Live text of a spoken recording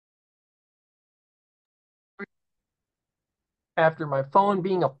After my phone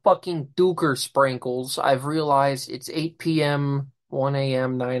being a fucking duker sprinkles, I've realized it's 8 p.m., 1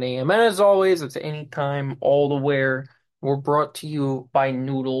 a.m., 9 a.m. And as always, it's anytime, all the where. We're brought to you by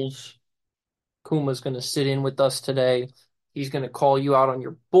Noodles. Kuma's gonna sit in with us today. He's gonna call you out on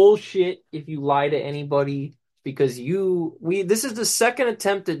your bullshit if you lie to anybody because this is the second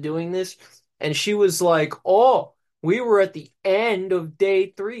attempt at doing this, and she was like, "Oh, we were at the end of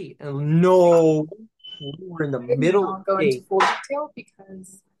day three." And no, we were in the I did middle of not go into day. full detail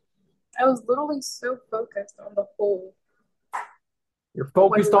because I was literally so focused on the whole You're when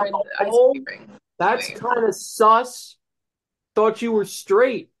we focused on were in the the ice hole. skating ring. That's Wait, kind of sus. Thought you were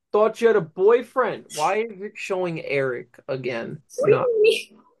straight. Thought you had a boyfriend. Why is it showing Eric again? what do Not. you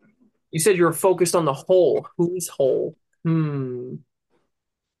mean? You said you were focused on the hole. Whose hole? Hmm.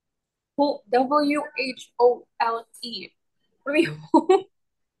 Well, WHOLE. What do you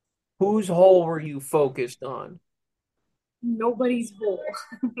Whose hole were you focused on? Nobody's hole.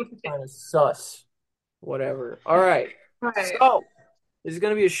 Kind of sus. Whatever. All right. Right. So this is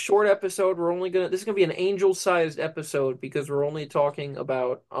gonna be a short episode. This is gonna be an angel-sized episode because we're only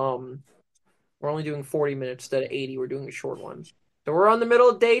doing 40 minutes instead of 80. We're doing a short one. So we're on the middle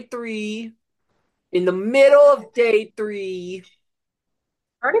of day three. In the middle of day three.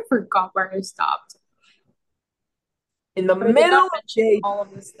 I already forgot where I stopped, In the but I did middle not of mention day all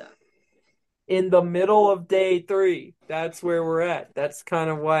of this stuff. in the middle of day three. That's where we're at. That's kind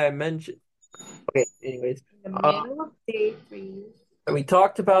of why I mentioned. Okay, anyways. In the Uh, middle of day three. and we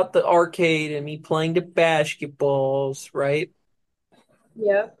talked about the arcade and me playing the basketballs, right?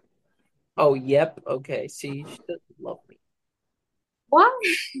 Yep. Oh, yep. Okay. See, she doesn't love me. What?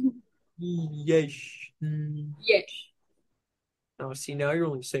 Yes. Mm. Yes. Oh, see, now you're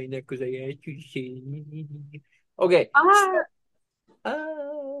only saying that because I asked you to say. Okay. Ah. So,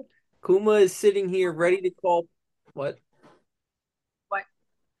 uh, Kuma is sitting here ready to call. What? What?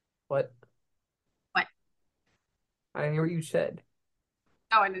 What? What? I didn't hear what you said.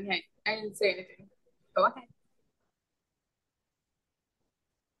 Oh, I didn't say anything. Go ahead.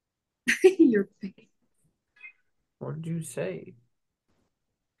 You're fake. What did you say?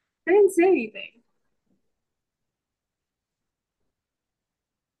 I didn't say anything.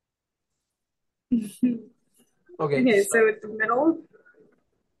 Okay, Okay, so so it's the middle.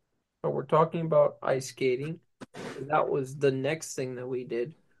 we're talking about ice skating. That was the next thing that we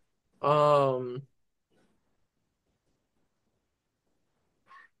did. Um,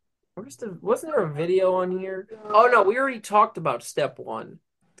 wasn't there a video on here? Oh no, we already talked about step one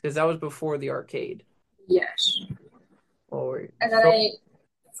because that was before the arcade. Yes. Oh, And then so I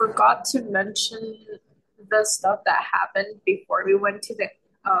forgot to mention the stuff that happened before we went to the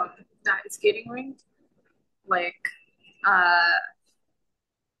ice skating rink. Like uh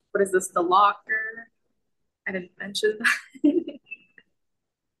what is this? The locker. I didn't mention that.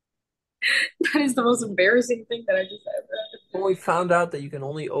 That is the most embarrassing thing that I just ever had to when do. we found out that you can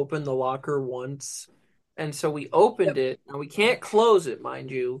only open the locker once, and so we opened Yep. it, and we can't close it,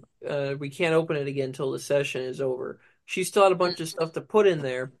 mind you. We can't open it again until the session is over. She still had a bunch of stuff to put in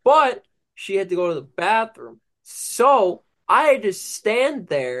there, but she had to go to the bathroom. So I had to stand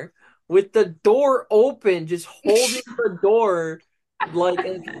there with the door open, just holding the door, like,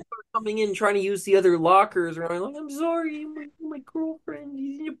 and people are coming in trying to use the other lockers. And I'm like, I'm sorry, my girlfriend,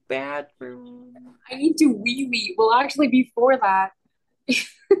 he's in the bathroom. I need to wee wee. Well, actually, before that,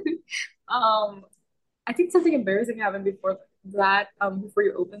 um, I think something embarrassing happened before that. Before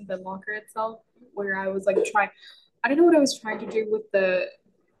you opened the locker itself, where I was like trying. I don't know what I was trying to do with the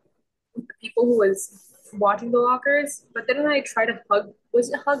people who was watching the lockers, but then I tried to hug. Was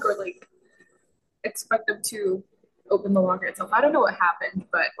it hug or like expect them to open the locker itself? I don't know what happened,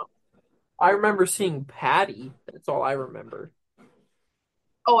 but I remember seeing Patty. That's all I remember.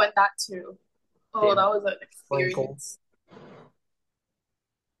 oh, and that too. Oh, Damn that it, was an Sprinkle. experience.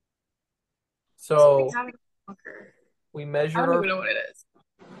 Something So having a locker. we I measured don't our even know what it is.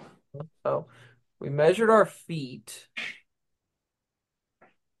 oh, we measured our feet.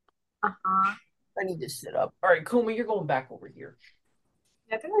 Uh-huh. I need to sit up. All right, Kuma, you're going back over here.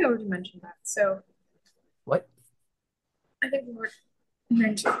 Yeah, I think I already mentioned that. So What? I think we were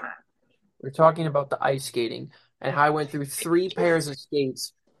mentioned that. We're talking about the ice skating and how I went through three pairs of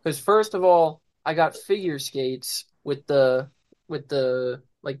skates. Because first of all, I got figure skates with the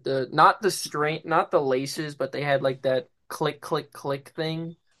like the not the laces, but they had like that click click click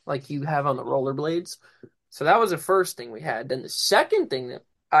thing like you have on the rollerblades. So that was the first thing we had. Then the second thing that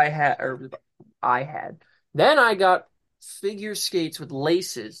I had, then I got figure skates with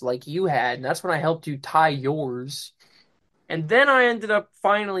laces like you had, and that's when I helped you tie yours. And then I ended up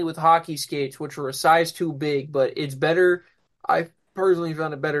finally with hockey skates, which were a size too big, but it's better. I personally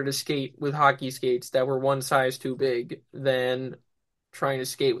found it better to skate with hockey skates that were one size too big than trying to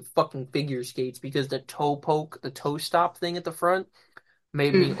skate with fucking figure skates because the toe poke, the toe stop thing at the front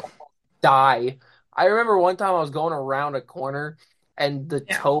made me Mm, die. I remember one time I was going around a corner and the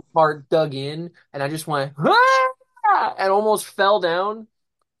yeah. toe part dug in and I just went "Ah!" and almost fell down,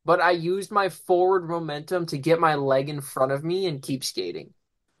 but I used my forward momentum to get my leg in front of me and keep skating.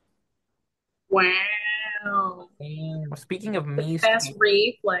 Wow. Speaking of The me best skating,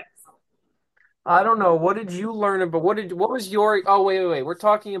 reflex. I don't know. What did you learn about what was your oh wait. We're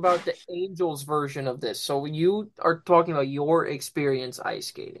talking about the Angels version of this. So you are talking about your experience ice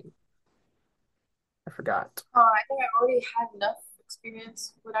skating. I forgot. I think I already had enough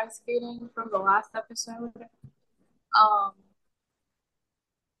experience with ice skating from the last episode.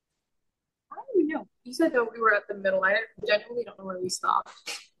 I don't even know. You said that we were at the middle. I genuinely don't know where we stopped.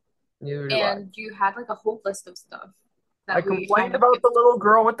 Neither do I. And you had like a whole list of stuff I that we complained kind of about the skipped. little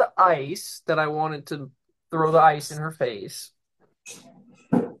girl with the ice that I wanted to throw the ice in her face.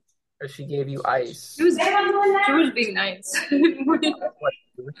 Or she gave you ice. She was being nice. What?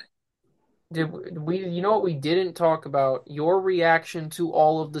 Did we, you know what we didn't talk about? Your reaction to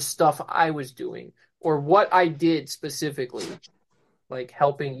all of the stuff I was doing, or what I did specifically, like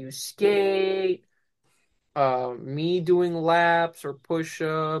helping you skate, me doing laps or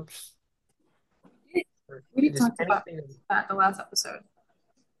push-ups, or We did just talk about anything. that the last episode.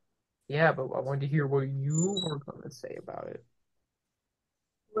 Yeah, but I wanted to hear what you were going to say about it.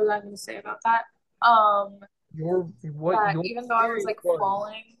 What was I going to say about that? What That your even though I was experience like was.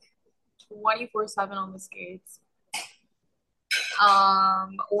 falling 24/7 on the skates,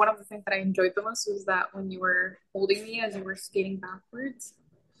 one of the things that I enjoyed the most was that when you were holding me as you were skating backwards,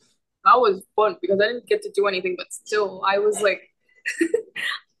 that was fun because I didn't get to do anything, but still, I was like,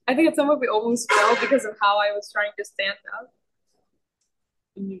 I think at some point we almost fell because of how I was trying to stand up.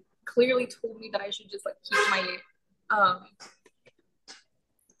 And you clearly told me that I should just like keep my, how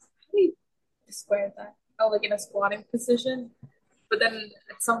do you describe that? Oh, like in a squatting position. But then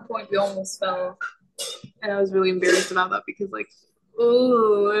at some point we almost fell, and I was really embarrassed about that because like,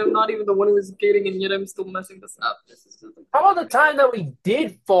 oh, I'm not even the one who was skating, and yet I'm still messing this up. This is just like How really about the time that we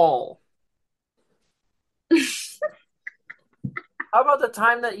did fall? embarrassing. How about the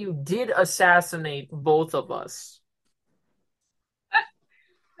time that you did assassinate both of us?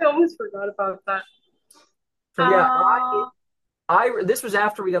 I almost forgot about that. So yeah, Uh, I this was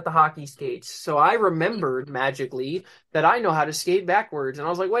after we got the hockey skates, so I remembered magically that I know how to skate backwards, and I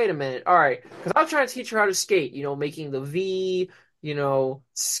was like, wait a minute, all right, because I was trying to teach her how to skate, making the V,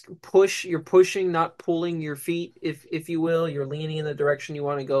 push, you're pushing, not pulling your feet, if you will, you're leaning in the direction you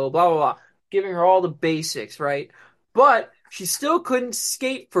want to go, blah blah blah, giving her all the basics, right? But she still couldn't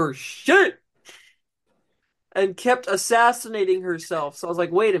skate for shit and kept assassinating herself. So I was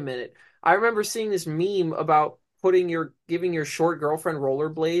like, wait a minute. I remember seeing this meme about giving your short girlfriend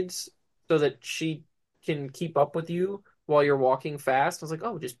rollerblades so that she can keep up with you while you're walking fast. I was like,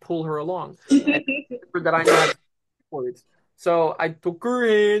 oh, just pull her along. And I remembered that I know how to backwards. So I took her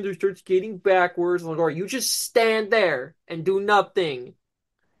hand and started skating backwards. I was like, all right, you just stand there and do nothing.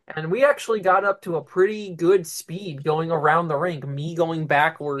 And we actually got up to a pretty good speed going around the rink, me going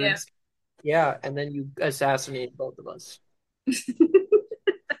yeah. backwards. Yeah, and then you assassinated both of us.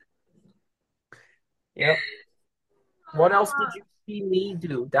 Yep. What else did you see me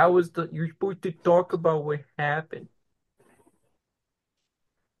do? That was the you're supposed to talk about what happened.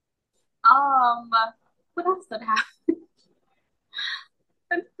 Um, what else did happen?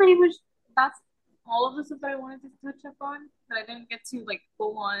 That's pretty much that's all of the stuff that I wanted to touch up on, but I didn't get to like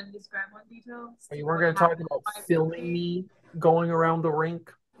full on describe on details You weren't what going to talk happened about in my filming ability. me going around the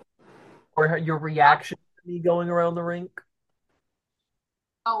rink or your Huh? reaction to me going around the rink.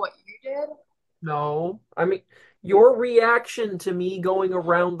 Oh, what you did? No, I mean your reaction to me going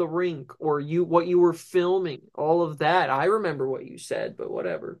around the rink or what you were filming, all of that. I remember what you said, but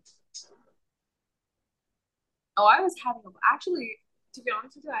whatever. Oh, I was having actually, to be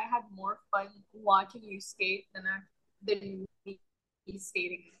honest with you, I had more fun watching you skate than me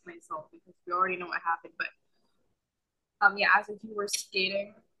skating myself because we already know what happened. But yeah, as if you were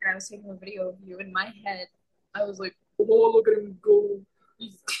skating and I was taking a video of you in my head, I was like, oh, look at him go.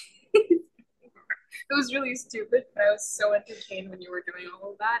 It was really stupid, but I was so entertained when you were doing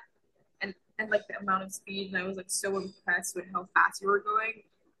all of that, and like the amount of speed, and I was like so impressed with how fast you were going,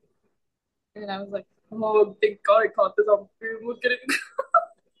 and I was like, oh, thank God I caught this on film. Look at it.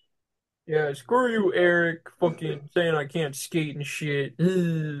 Yeah, screw you, Eric. Fucking saying I can't skate and shit.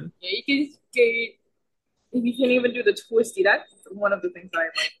 Ugh. Yeah, you can skate. You can't even do the twisty. That's one of the things I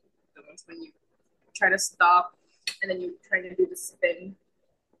like the most when you try to stop. and then you try to do the spin.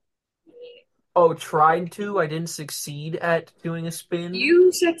 Oh, tried to. I didn't succeed at doing a spin.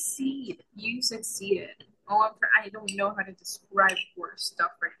 You succeed. You succeeded. Oh, I don't know how to describe worse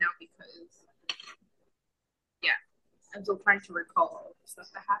stuff right now because, yeah, I'm still trying to recall all the stuff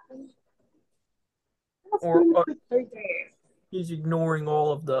that happened. That's Or been a good day. he's ignoring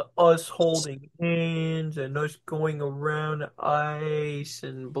all of the us holding hands and us going around ice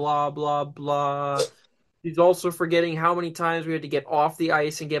and blah blah blah. He's also forgetting how many times we had to get off the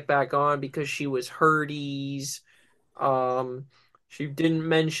ice and get back on because she was hurties. Um, she didn't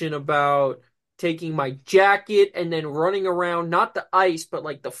mention about taking my jacket and then running around, not the ice, but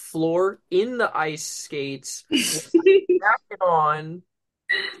like the floor in the ice skates with my jacket on,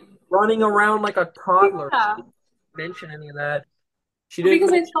 running around like a toddler. She Yeah, didn't mention any of that. She didn't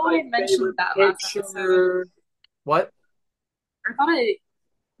because I mention thought my I mentioned favorite that last episode. picture. What? I thought I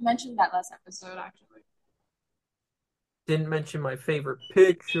mentioned that last episode actually. Didn't mention my favorite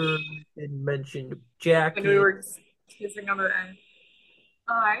picture. Didn't mention the When we jacket. were kissing on the end.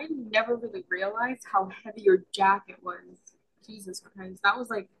 I never really realized how heavy your jacket was. Jesus Christ. That was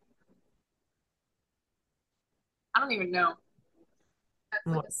like, I don't even know. That's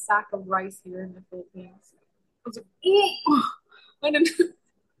like a sack of rice here in the Philippines. I was like, oh, I didn't,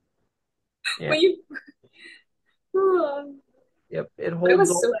 Yeah. but you, but Yep. It it holds was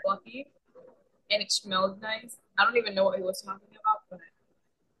all so that. fluffy and it smelled nice. I don't even know what he was talking about, but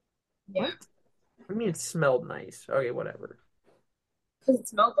yeah, What? I mean, it smelled nice. Okay, whatever. because it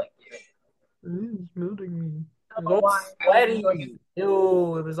smelled like you. It's melting me. I It don't was know all why I was enjoying it. sweaty.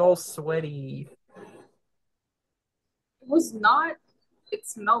 Ew, it was all sweaty. It was not, it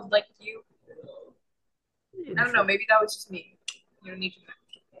smelled like you. I don't know, Interesting. maybe that was just me. You don't need to know.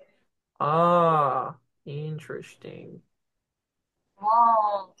 Ah, interesting.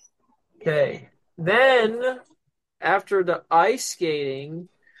 Oh, Okay. Then, after the ice skating,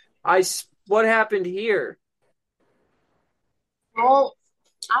 what happened here? well,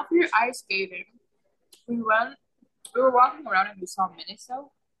 after ice skating, we went, we were walking around and we saw Miniso,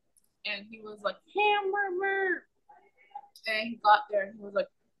 and he was like, hamburger. And he got there and he was like,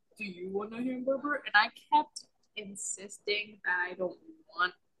 do you want a hamburger? And I kept insisting that I don't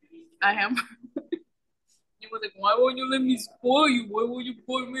want a hamburger. He was like, why won't you let me spoil you? Why won't you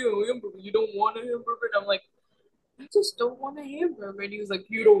buy me a hamburger? You don't want a hamburger? And I'm like, I just don't want a hamburger. And he was like,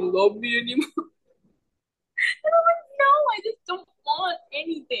 you don't love me anymore. And I'm like, no, I just don't want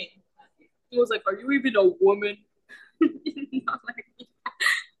anything. He was like, are you even a woman? I'm like,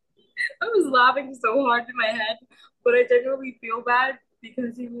 I was laughing so hard in my head, but I genuinely feel bad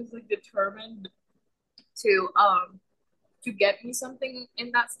because he was like determined to get me something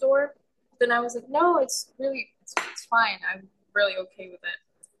in that store. Then I was like, no, it's fine. I'm really okay with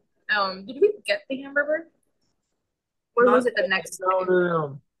it. Did we get the hamburger or was Not it the that day. next No, day? no,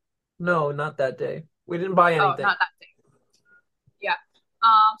 no. No, not that day. We didn't buy Oh, anything. not that day. Yeah.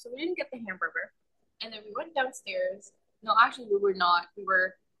 So we didn't get the hamburger, and then we went downstairs. No, actually, we were not. We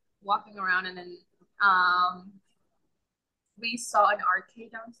were walking around, and then um we saw an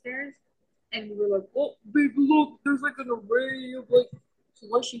arcade downstairs, and we were like, "Oh, baby, look, there's like an array of like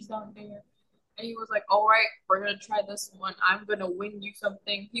slushies down there." And he was like, "All right, we're gonna try this one. I'm gonna win you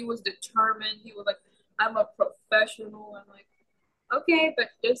something." He was determined. He was like, "I'm a professional." I'm like, "Okay, but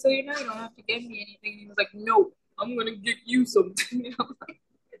just so you know, you don't have to give me anything." And he was like, "No, I'm gonna get you something." And I was like,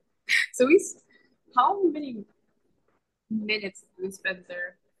 so how many minutes did we spend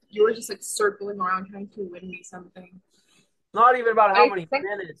there? You were just like circling around trying to win me something. Not even about how I many think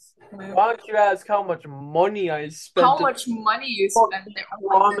minutes. Why don't you ask how much money I spent how at much money you spent fucking there. Oh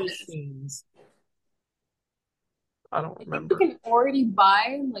my claw goodness. machines? I don't I think you remember. can already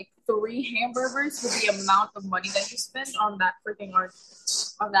buy like three hamburgers for the amount of money that you spent on that freaking art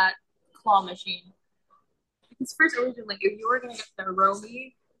on that claw machine. Because first originally if you were gonna get the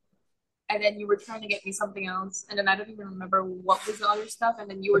romi and then you were trying to get me something else, and then I don't even remember what was the other stuff, and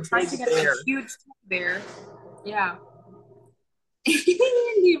then you The were trying Big to get the Bear. huge bear. Yeah.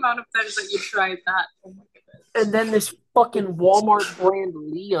 The amount of times that you tried that. Oh my And then this goodness. fucking Walmart brand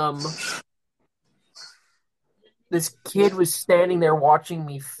Liam. This kid was standing there watching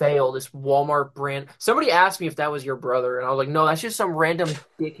me fail this Walmart brand. Somebody asked me if that was your brother, and I was like, no, that's just some random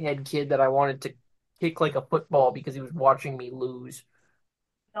dickhead kid that I wanted to kick like a football because he was watching me lose.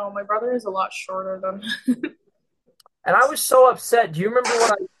 No, my brother is a lot shorter than And I was so upset. Do you remember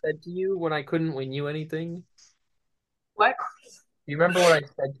what I said to you when I couldn't win you anything? what? Do you remember what I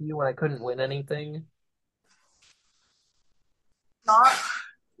said to you when I couldn't win anything? Not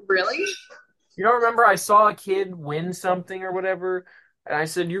really. You don't remember I saw a kid win something or whatever, And I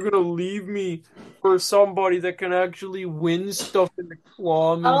said, "You're gonna leave me for somebody that can actually win stuff in the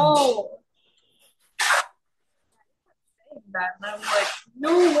claw machine." Oh, that. And I'm like,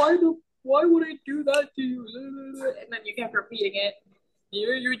 no, why would I do that to you? And then you kept repeating it.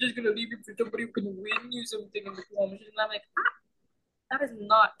 You're just gonna leave me for somebody who can win you something in the claw machine. And I'm like, that is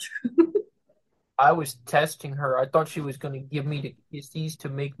not true. I was testing her. I thought she was gonna give me the kisses to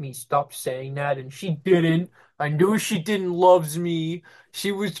make me stop saying that, and she didn't. I knew she didn't loves me.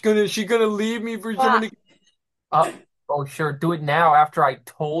 She gonna leave me for Wow. somebody. Uh, oh sure, do it now after I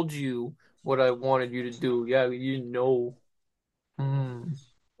told you what I wanted you to do. Yeah, you didn't know. Hmm.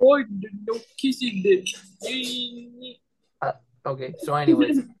 Why no kissing then? Uh, okay, so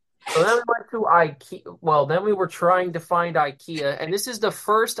anyways. So then we went to IKEA. Well, then we were trying to find IKEA, and this is the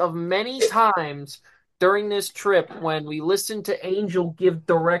first of many times during this trip when we listened to Angel give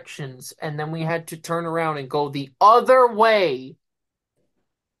directions, and then we had to turn around and go the other way.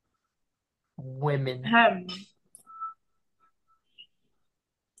 Women. Um,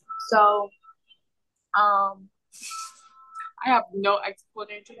 so, um, I have no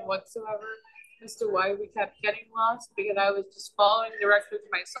explanation whatsoever as to why we kept getting lost because I was just following directions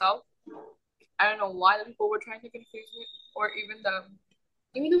myself. I don't know why the people were trying to confuse me, or even though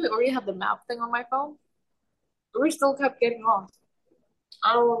we already had the map thing on my phone, we still kept getting lost.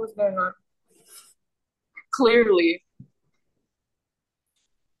 I don't know what was going on. Clearly,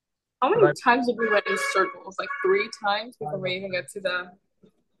 how But many I, times did we went in circles? Like three times before we even get to the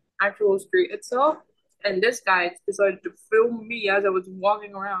actual street itself. And this guy decided to film me as I was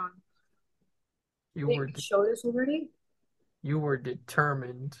walking around. you Did were we show this already? you were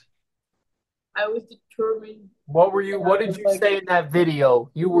determined. I was determined, What were you? and I What did was you like, say in that video?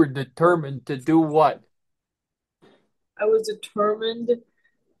 You were determined to do what? I was determined.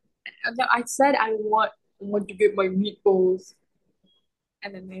 And then I said, I want to get my meatballs.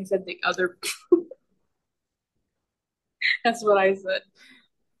 And then they said the other. That's what I said.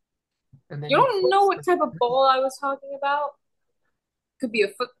 And then You you don't know closed what type of ball I was talking about. It could be a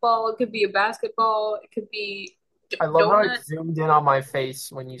football. It could be a basketball. It could be I love how it donut. zoomed in on my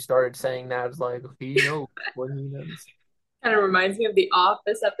face when you started saying that. It's like he knows what he knows. Kind of reminds me of the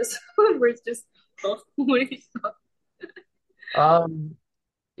Office episode where it's just, oh, what are you talking? Um,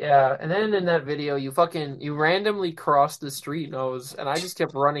 yeah, and then in that video, you randomly crossed the street, and I just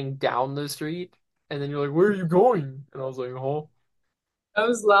kept running down the street, and then you're like, "Where are you going?" And I was like, "Oh, I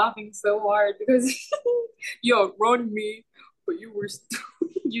was laughing so hard because you outrun me, but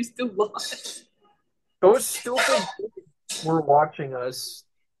you still lost. those stupid kids were watching us.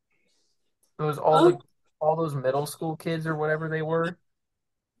 Those Huh? all those middle school kids or whatever they were.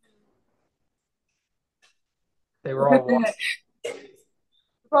 They were all What the wa- heck?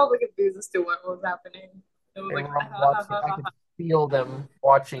 Probably confused as to what was happening. It was they like, were all watching. I could feel them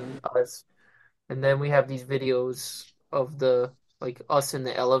watching us. And then we have these videos of the like us in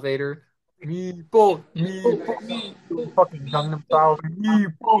the elevator. Meatball, oh, meatball, me, oh, fucking me, Gangnam oh, Style,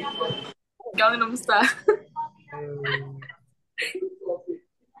 meatball. Gangnam Style.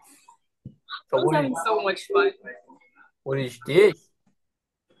 So I was having so much fun. what is this?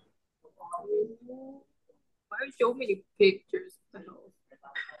 Why are so many pictures? What the hell?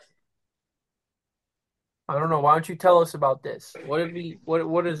 I don't know. Why don't you tell us about this? What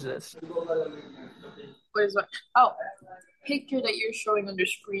is this? What is what? Oh, picture that you're showing on your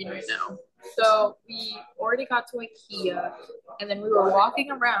screen right now. So we already got to IKEA, and then we were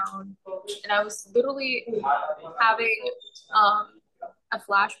walking around, and I was literally having um, a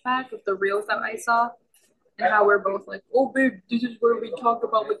flashback of the reels that I saw, and how we're both like, "Oh, babe, this is where we talk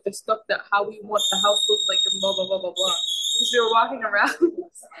about like the stuff that how we want the house look like, and blah blah blah blah blah." Because we were walking around,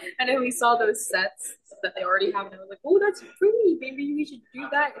 and then we saw those sets that they already have, and I was like, "Oh, that's pretty. Maybe we should do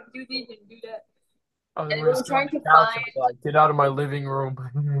that and do this and do that." Oh, then And we we were were sitting on trying the to couch and we're find, like, get out of my living room.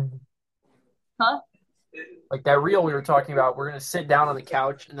 huh? Like that reel we were talking about, we're gonna sit down on the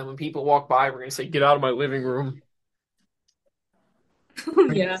couch, and then when people walk by, we're gonna say, "Get out of my living room."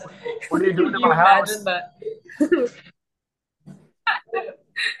 Yeah. What are you doing in You my imagine house? that?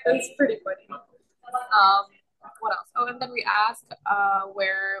 That's pretty funny. What else? Oh, and then we asked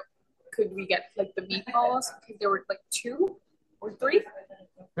where could we get like the meatballs because there were like two or three,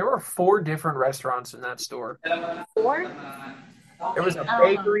 There were four different restaurants in that store. four. There was a I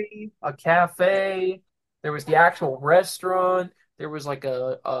don't know. bakery, a cafe, there was the actual restaurant, there was like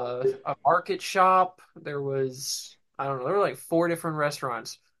a market shop, there was I don't know, there were like four different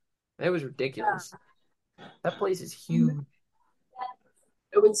restaurants. It was ridiculous. That place is Yeah. huge.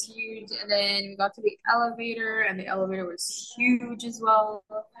 It was huge, and then we got to the elevator, and the elevator was huge as well.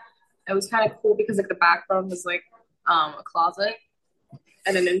 It was kind of cool because like the background was like a closet.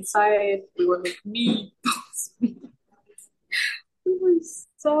 And then inside, we were like meatballs. We were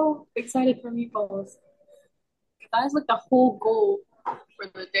so excited for meatballs. That was like the whole goal for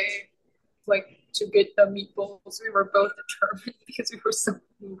the day, like to get the meatballs. We were both determined because we were so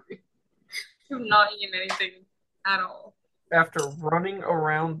hungry. We were not eating anything at all. After running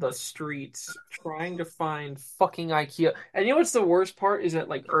around the streets trying to find fucking IKEA. And you know what's the worst part is that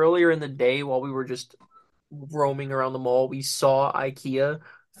like earlier in the day while we were just roaming around the mall, we saw IKEA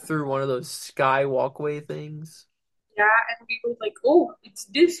through one of those sky walkway things, Yeah, and we were like, oh, it's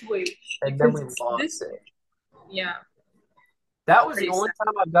this way and then because we it's lost this it. way. Yeah, That was the pretty only sad.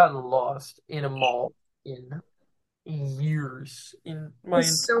 time I've gotten lost in a mall in years. In It my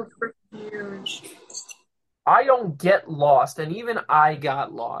was so freaking huge. I don't get lost, and even I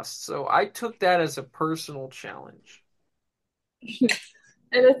got lost. So I took that as a personal challenge.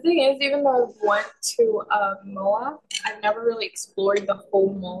 And the thing is, even though I went to MOA, I've never really explored the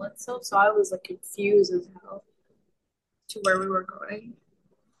whole mall itself, so I was like confused as hell to where we were going.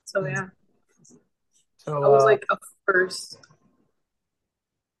 So yeah, So, I was like a first.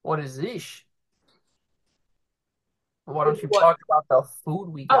 what is this? Why Like don't you what? talk about the food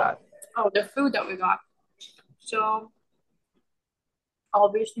we Oh, got? oh, the food that we got. So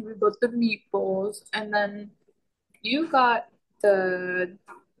obviously we got the meatballs, and then you got the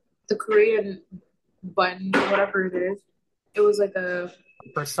the Korean bun, whatever it is. It was like a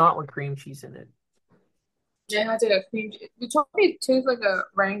Croissant with cream cheese in it. it had like a cream. You told me it tastes like a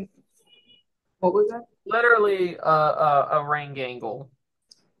rang. What was that? Literally a rangangle.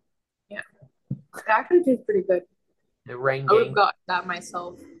 Yeah, it actually tastes pretty good. The I would have rangang. got that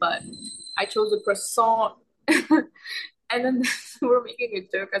myself, but I chose a croissant. And then we were making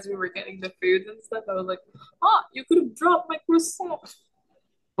a joke as we were getting the food and stuff. I was like, "Ah, you could have dropped my croissant."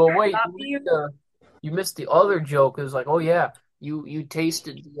 But wait, Not being you missed the other joke. It was like, oh yeah, you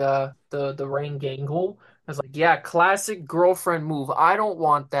tasted the rangangle. I was like, yeah, classic girlfriend move. I don't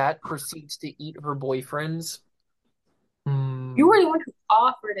want that. Proceeds to eat her boyfriend's. you Hmm. were the one who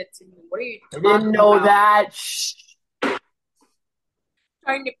offered it to me. What are you I didn't talking know about? that. Shh.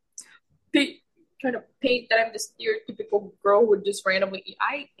 Trying to paint, trying to paint that I'm the stereotypical girl who would just randomly eat.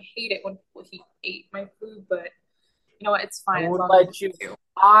 I hate it when people ate my food, but you know what? It's I fine as would long as let you you. do.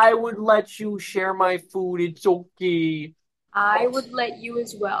 I would let you share my food. It's okay. I would let you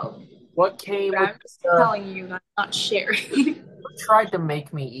as well, What came but with I'm just the? telling you, not sharing. Tried to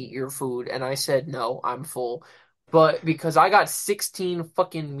make me eat your food, and I said no, I'm full. But because I got 16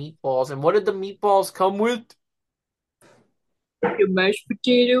 fucking meatballs, and what did the meatballs come with? The mashed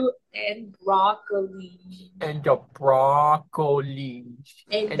potato and broccoli. And the broccoli.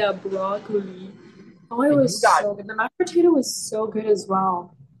 And And the broccoli. Oh, it and you was got so good. The mashed potato was so good as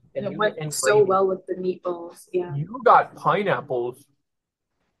well. And and it you went and so gravy. well with the meatballs. Yeah. You got pineapples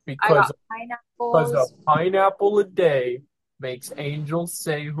I because got because a pineapples. pineapple a day makes angels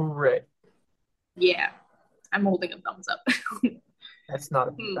say hooray. Yeah. I'm holding a thumbs up. That's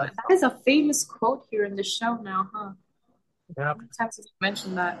That not is a famous quote here in the show now, huh? yeah, How many times have you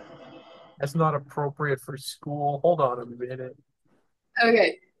mentioned that? that's not appropriate for school. Hold on a minute.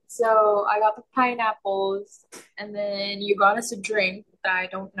 Okay, so I got the pineapples, and then you got us a drink that I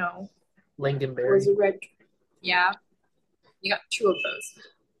don't know. It was Lingonberry. a red drink. Yeah, you got two of those.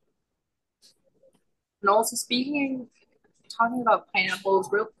 And also talking about pineapples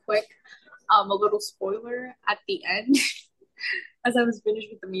real quick, a little spoiler at the end, as I was finished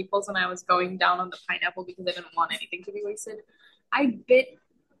with the meatballs and I was going down on the pineapple because I didn't want anything to be wasted, I bit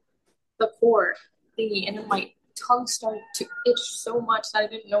the core thingy and then my tongue started to itch so much that I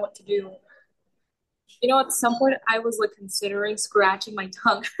didn't know what to do. You know, at some point I was like considering scratching my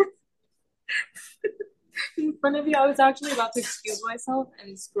tongue in front of you. I was actually about to excuse myself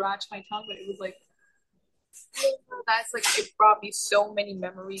and scratch my tongue, but it was like that's like it brought me so many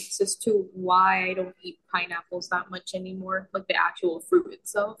memories as to why I don't eat pineapples that much anymore, like the actual fruit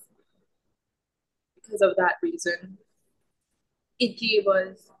itself, because of that reason. It gave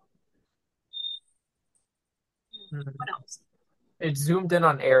us what else? It zoomed in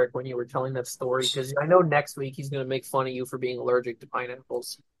on Eric when you were telling that story because I know next week he's going to make fun of you for being allergic to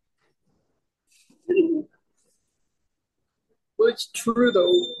pineapples. It's true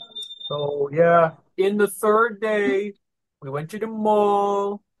though. So, yeah, in the third day, we went to the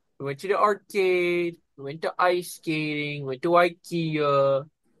mall, we went to the arcade, we went to ice skating, went to IKEA.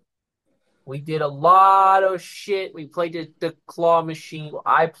 We did a lot of shit. We played the claw machine. Well,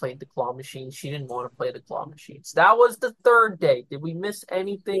 I played the claw machine. She didn't want to play the claw machines. That was the third day. Did we miss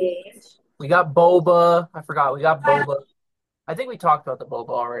anything? Yes. We got boba. I forgot. We got boba. I think we talked about the boba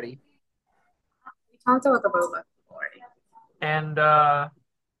already. We talked about the boba already. And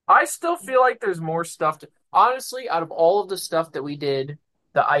I still feel like there's more stuff to honestly, out of all of the stuff that we did,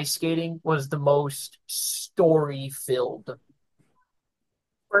 the ice skating was the most story filled.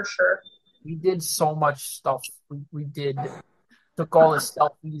 for sure. We did so much stuff. We did took all the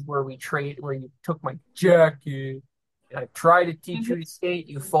selfies where we trade where you took my jacket. And I try to teach you to skate,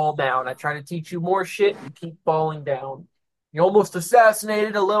 you fall down. I try to teach you more shit, you keep falling down. You almost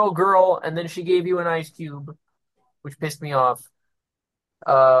assassinated a little girl, and then she gave you an ice cube, which pissed me off.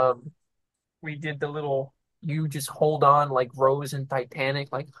 Um, we did the little you just hold on like Rose and Titanic,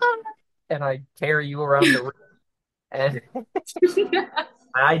 like, and I carry you around the room. And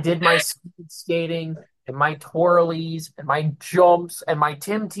I did my speed skating and my twirlies and my jumps and my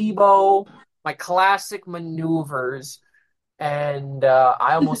Tim Tebow, my classic maneuvers. And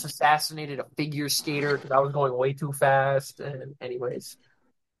I almost assassinated a figure skater because I was going way too fast. And anyways,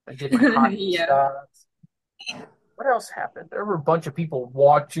 I did my hockey Yeah. shots. What else happened? There were a bunch of people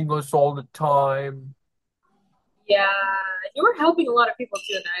watching us all the time. Yeah. You were helping a lot of people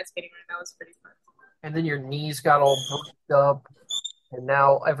too in the ice skating rink. That was pretty fun. And then your knees got all bruised up. And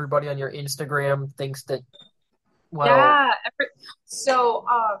now everybody on your Instagram thinks that, well, Yeah. So,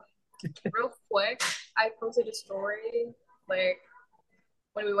 real quick, I posted a story like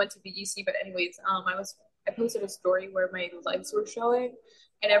when we went to BGC. But anyways, I posted a story where my legs were showing,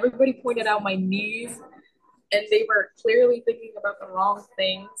 and everybody pointed out my knees, and they were clearly thinking about the wrong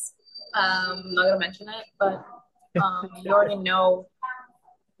things. I'm not gonna mention it, but you already know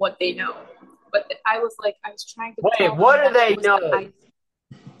what they know. But I was like, I was trying to wait, tell what them do that it they was the know? ice.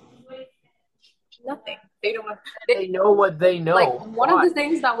 Nothing. They don't know. They know what they Like know. one of Why? the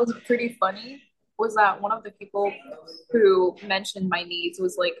things that was pretty funny was that one of the people who mentioned my needs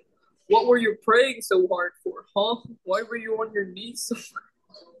was like, "What were you praying so hard for, huh? Why were you on your knees so hard?"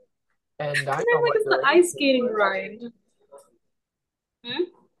 And I And know I'm like, what "It's the your ice answer skating was. ride." Hmm?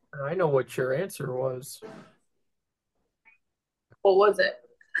 I know what your answer was. What was it?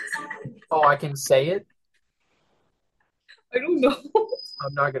 Oh, I can say it? I don't know.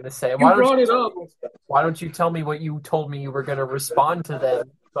 I'm not gonna say it. You brought it up. Why don't you tell me what you told me you were gonna respond to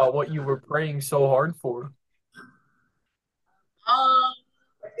them about what you were praying so hard for? Um,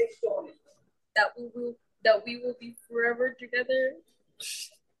 that we will be forever together.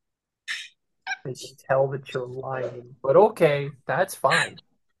 They can tell that you're lying. But okay, that's fine.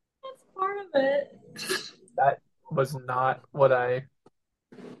 That's part of it. That was not what I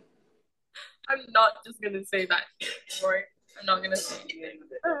I'm not just gonna say that, right? I'm not gonna say anything.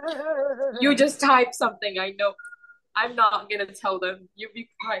 You just type something. I know. I'm not gonna tell them. You be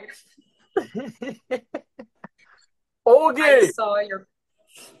quiet. I Okay. saw your.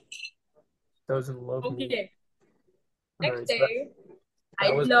 Doesn't love me. Okay. All Next right, so that, day, that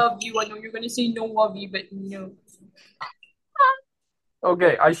I was love you. I know you're gonna say no love you, but no.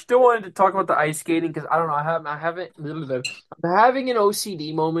 okay. I still wanted to talk about the ice skating because I don't know. I haven't. I'm having an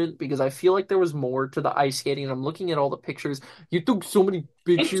OCD moment because I feel like there was more to the ice skating. And I'm looking at all the pictures. You took so many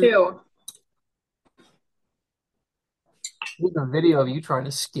Me pictures. too. There's a video of you trying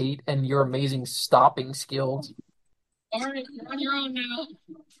to skate and your amazing stopping skills. All right, you're on your own now.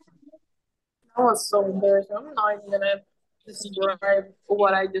 That was so embarrassing. I'm not even gonna describe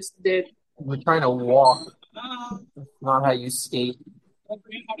what I just did. You were trying to walk, not how you skate. I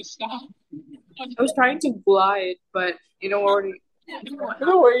was trying to glide, but already.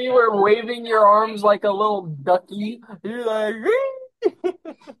 The way you were waving your arms like a little ducky. You're like, I'm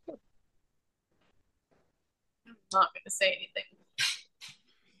not gonna say anything.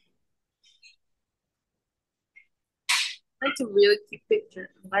 I like to really keep picture.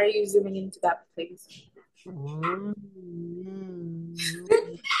 Why are you zooming into that place? I don't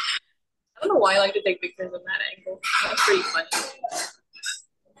know why I like to take pictures in that angle. That's pretty funny.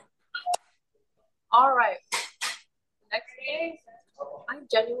 All right. Next day, I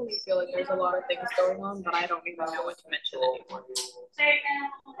genuinely feel like there's a lot of things going on, but I don't even know what to mention anymore.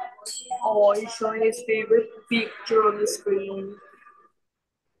 Oh, he's showing his favorite picture on the screen.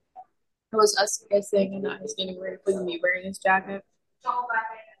 It was us kissing and I was getting ready for me wearing his jacket.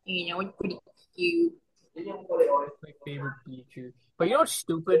 It's pretty cute. my favorite feature. But you know what's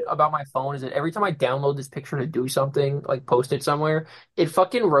stupid about my phone is that every time I download this picture to do something, like post it somewhere, it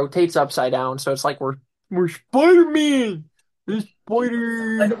fucking rotates upside down. So it's like we're Spider-Man. This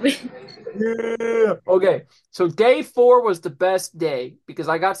spider. Yeah. Okay. So day 4 was the best day because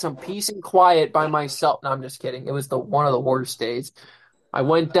I got some peace and quiet by myself. No, I'm just kidding. It was the one of the worst days. I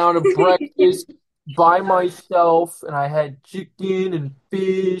went down to breakfast by myself and I had chicken and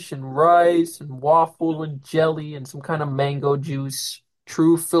fish and rice and waffle and jelly and some kind of mango juice.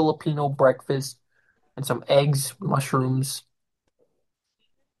 True Filipino breakfast and some eggs, mushrooms.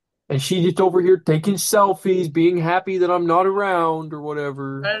 And she just over here taking selfies, being happy that I'm not around or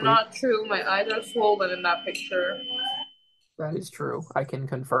whatever. That is But not true. My eyes are swollen in that picture. that is true. I can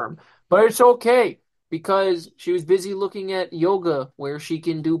confirm. But it's okay because she was busy looking at yoga where she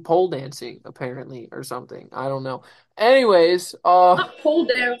can do pole dancing, apparently, or something. I don't know. Anyways, Not pole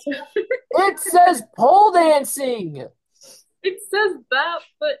dance. it says pole dancing. It says that,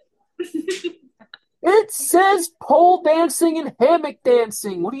 but It says pole dancing and hammock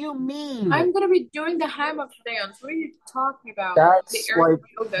dancing. What do you mean? I'm gonna be doing the hammock dance. What are you talking about? The That's air like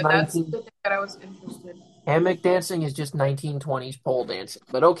yoga. That's 19 the thing that I was interested in. hammock dancing is just 1920s pole dancing.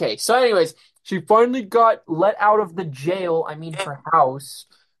 But okay. So anyways, she finally got let out of the jail, I mean her house,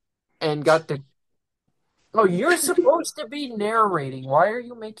 and got the Oh, you're supposed to be narrating. Why are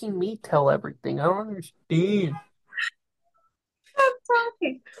you making me tell everything? I don't understand. I'm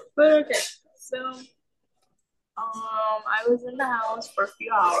talking. But okay. So, I was in the house for a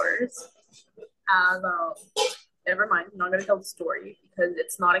few hours. And never mind. I'm not gonna tell the story because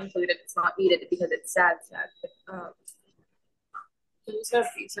it's not included. It's not needed because it's sad. Sad. Um, so just gonna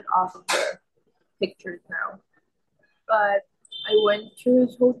base it off of the pictures now. But I went to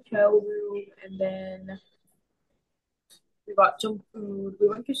his hotel room and then we got some food. We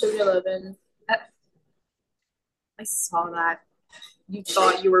went to 7-Eleven. I saw that. You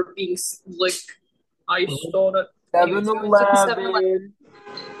thought you were being slick. I saw that. Anyways, we went to the 7-Eleven 7-Eleven.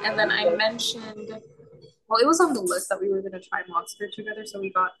 and then I mentioned, well, it was on the list that we were going to try Monster together, so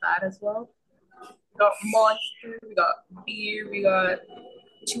we got that as well. We got Monster, we got beer, we got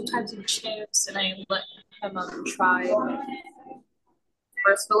two types of chips, and I let him try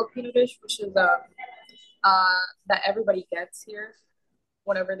first Filipino dish, which is that everybody gets here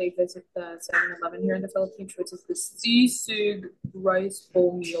whenever they visit the 7-Eleven here in the Philippines, which is the sisig rice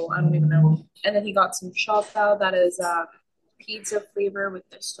bowl meal. I don't even know. And then he got some siopaw that is pizza flavor with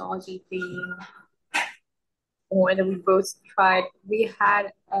the saucy thing. Oh, and then we both tried. We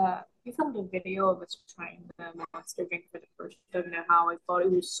filmed a video of us trying the monster drink for the first time and how I thought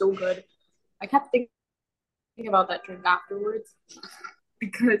it was so good. I kept thinking about that drink afterwards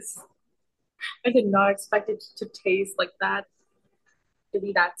because I did not expect it to taste like that, to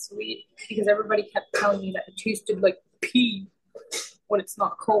be that sweet because everybody kept telling me that it tasted like pee when it's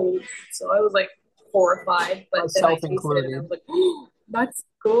not cold. So I was like horrified, but then I Myself tasted it and I was included. like, oh, that's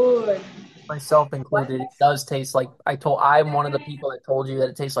good. Myself What? included. It does taste like I'm one of the people that told you that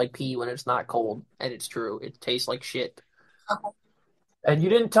it tastes like pee when it's not cold, and it's true. It tastes like shit. And you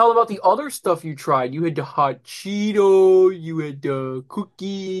didn't tell about the other stuff you tried. You had the hot Cheeto, you had the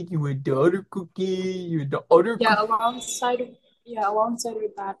cookie, you had the other cookie, you had the other Yeah, cookie. alongside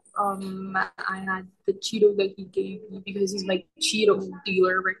with that, I had the Cheeto that he gave me because he's my Cheeto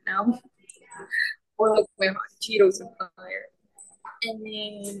dealer right now, or like my hot Cheeto supplier. And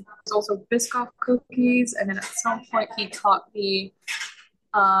then there's also Biscoff cookies, and then at some point he taught me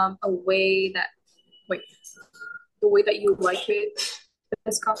a way that wait the way that you like it,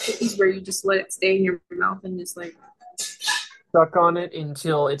 Biscoff cookies, where you just let it stay in your mouth and just like Stuck on it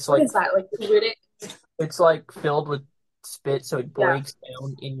until it's what like is that? Like grit it? filled with spit, so it Yeah, breaks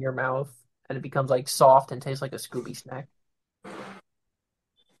down in your mouth and it becomes like soft and tastes like a Scooby snack.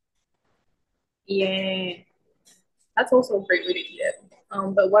 yeah. That's also a great way to eat it.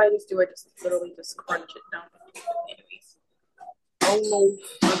 But what I just do, I just literally just crunch it down. Anyways, oh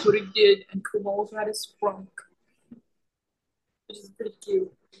no, that's what it did. And Kuma also had a sprunk, which is pretty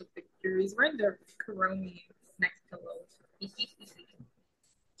cute. The picture. He's wearing the Karomi neck pillow.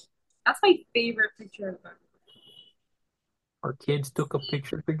 That's my favorite picture of him. Our kids took a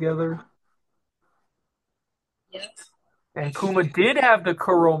picture together, Yes. and Kuma did have the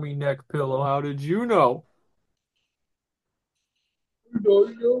Kuromi neck pillow. How did you know? No,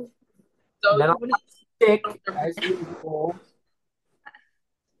 that And was then I'm when it. sick, as usual.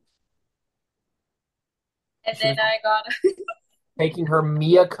 And She then was I got taking her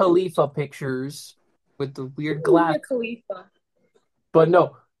Mia Khalifa pictures with the weird glass. Mia Khalifa. But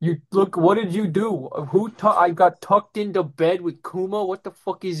no, you look, what did you do? I got tucked into bed with Kuma? What the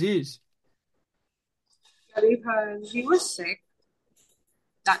fuck is this? Because he was sick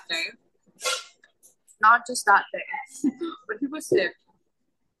that day. Not just that day, but he was sick.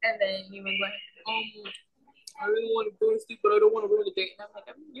 And then he was like, I really want to go to sleep, but I don't want to ruin the date. And I'm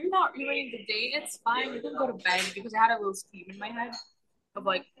like, you're not ruining the date. It's fine. You can go to bed because I had a little scheme in my head of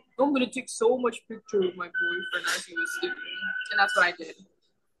like, I'm gonna take so much picture of my boyfriend as he was sleeping, and that's what I did.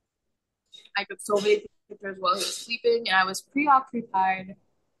 I took so many pictures while he was sleeping, and I was preoccupied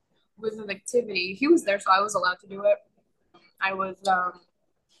with an activity. He was there, so I was allowed to do it. I was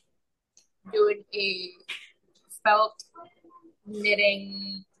doing a felt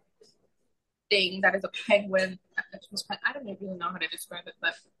knitting. thing that is a penguin. I don't even know how to describe it,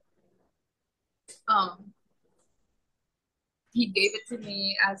 but um, he gave it to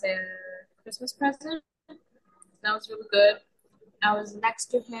me as a Christmas present. That was really good. I was next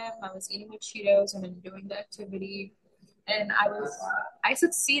to him. I was eating my Cheetos and then doing the activity, and I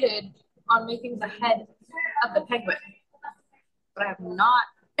succeeded on making the head of the penguin, but I have not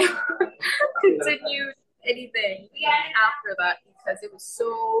continued anything after that because it was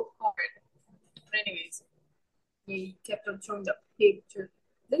so hard. But anyways, he kept on showing the picture.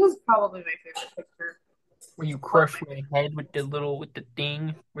 This is probably my favorite picture. Where you One of crush my my favorites. head with the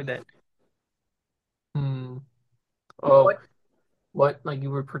thing, where that. Hmm. Oh, What what? Like you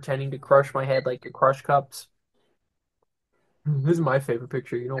were pretending to crush my head like your crush cups? This is my favorite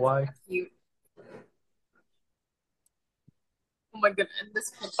picture. You know that's why? cute. Oh my goodness, and this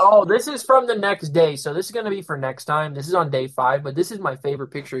picture. Oh, this is from the next day, so this is gonna be for next time. This is on day 5, but this is my favorite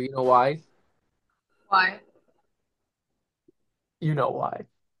picture. You know why? Why? You know why?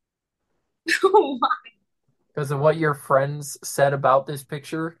 Why? Because of what your friends said about this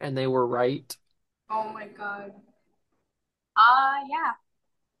picture, and they were right. Oh my god. Yeah.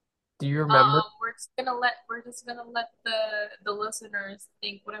 Do you remember? We're just gonna let the listeners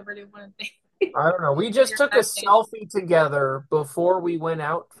think whatever they want to think. I don't know. We Use just your took a imagination. selfie together before we went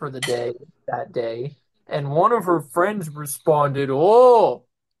out for the day that day, and one of her friends responded, "Oh,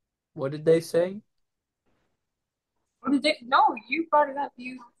 what did they say?" Or did they? No, you brought it up.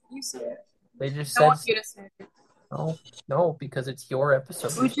 You said it. They just I said, want you to say it. "No, no," because it's your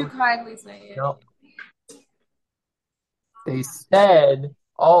episode. You're Would you supposed kindly say to it? know. They said,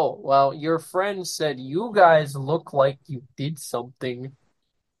 "Oh, well, your friend said you guys look like you did something."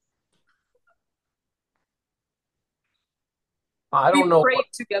 I don't We know what prayed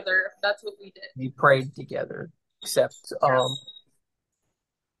together. That's what we did. we prayed together, except Yes.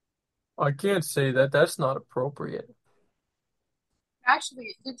 I can't say that. That's not appropriate.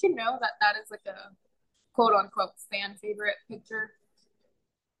 Actually, did you know that that is like a quote unquote fan favorite picture?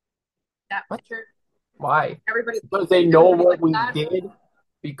 That What? picture. Why? Everybody, Because they know everybody what liked we that. did.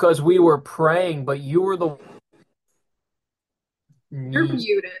 Because we were praying, but you were the You're knees.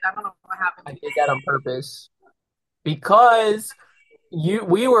 muted. I don't know what happened I to did that on purpose. Because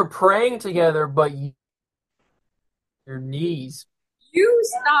we were praying together, but your knees. you.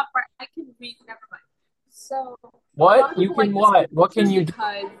 Stop. I can read. Never mind. So a lot What? of You people can like this what? What picture can you do?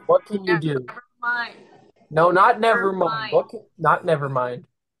 because What can you never do? mind. No, not never Never mind. mind. Not never mind.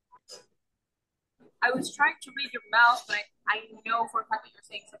 I was trying to read your mouth, but I know for a fact that you're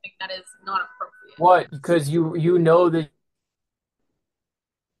saying something that is not appropriate. What? Because you know that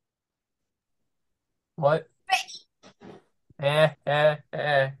what? Eh.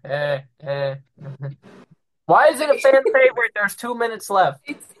 Why is it a fan favorite? There's 2 minutes left.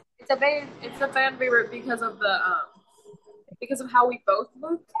 It's it's a fan favorite because of how we both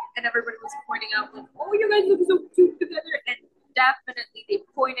looked, and everybody was pointing out like, oh, you guys look so cute together, and definitely they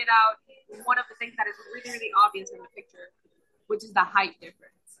pointed out one of the things that is really really obvious in the picture, which is the height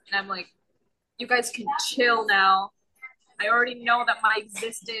difference, and I'm like, you guys can chill now. I already know that my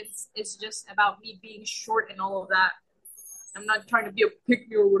existence is just about me being short and all of that. I'm not trying to be a pick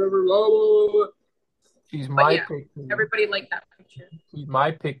me or whatever. Blah, blah, blah. She's But my yeah, pick me. everybody liked that picture. She's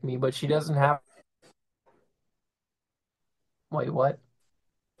my pick me, but she doesn't have. Wait, what?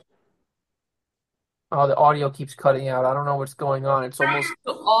 Oh, the audio keeps cutting out. I don't know what's going on. It's almost.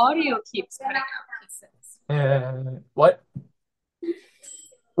 The audio keeps cutting out. He says. What?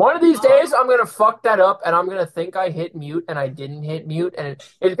 One of these days, I'm gonna fuck that up, and I'm gonna think I hit mute, and I didn't hit mute, and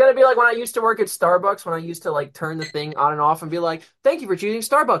it's gonna be like when I used to work at Starbucks, when I used to like turn the thing on and off, and be like, "Thank you for choosing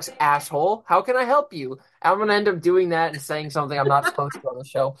Starbucks, asshole. How can I help you?" I'm gonna end up doing that and saying something I'm not supposed to on the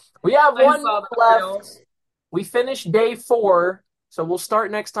show. We have I one saw more the left. reels. We finished day 4, so we'll start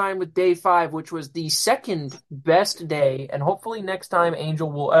next time with day 5, which was the second best day, and hopefully next time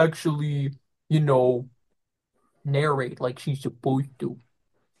Angel will actually, you know, narrate like she's supposed to.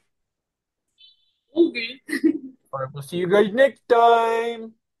 Okay. All right, we'll see you guys next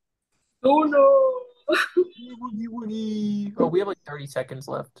time. Oh no. Oh, we have like 30 seconds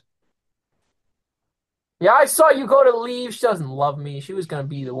left. Yeah, I saw you go to leave. She doesn't love me. She was gonna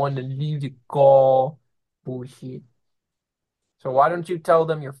be the one to leave the call. Bullshit. So why don't you tell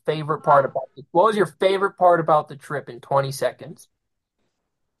them your favorite part about it? What was your favorite part about the trip in 20 seconds?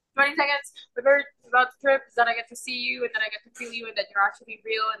 20 seconds. The bird about the trip is that I get to see you and then I get to feel you and that you're actually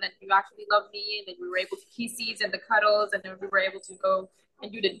real and that you actually love me and then we were able to kisses and the cuddles and then we were able to go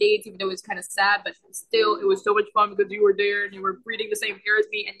and do the dates even though it was kind of sad, but still it was so much fun because you were there and you were breathing the same air as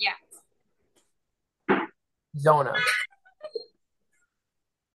me and yeah. Zona.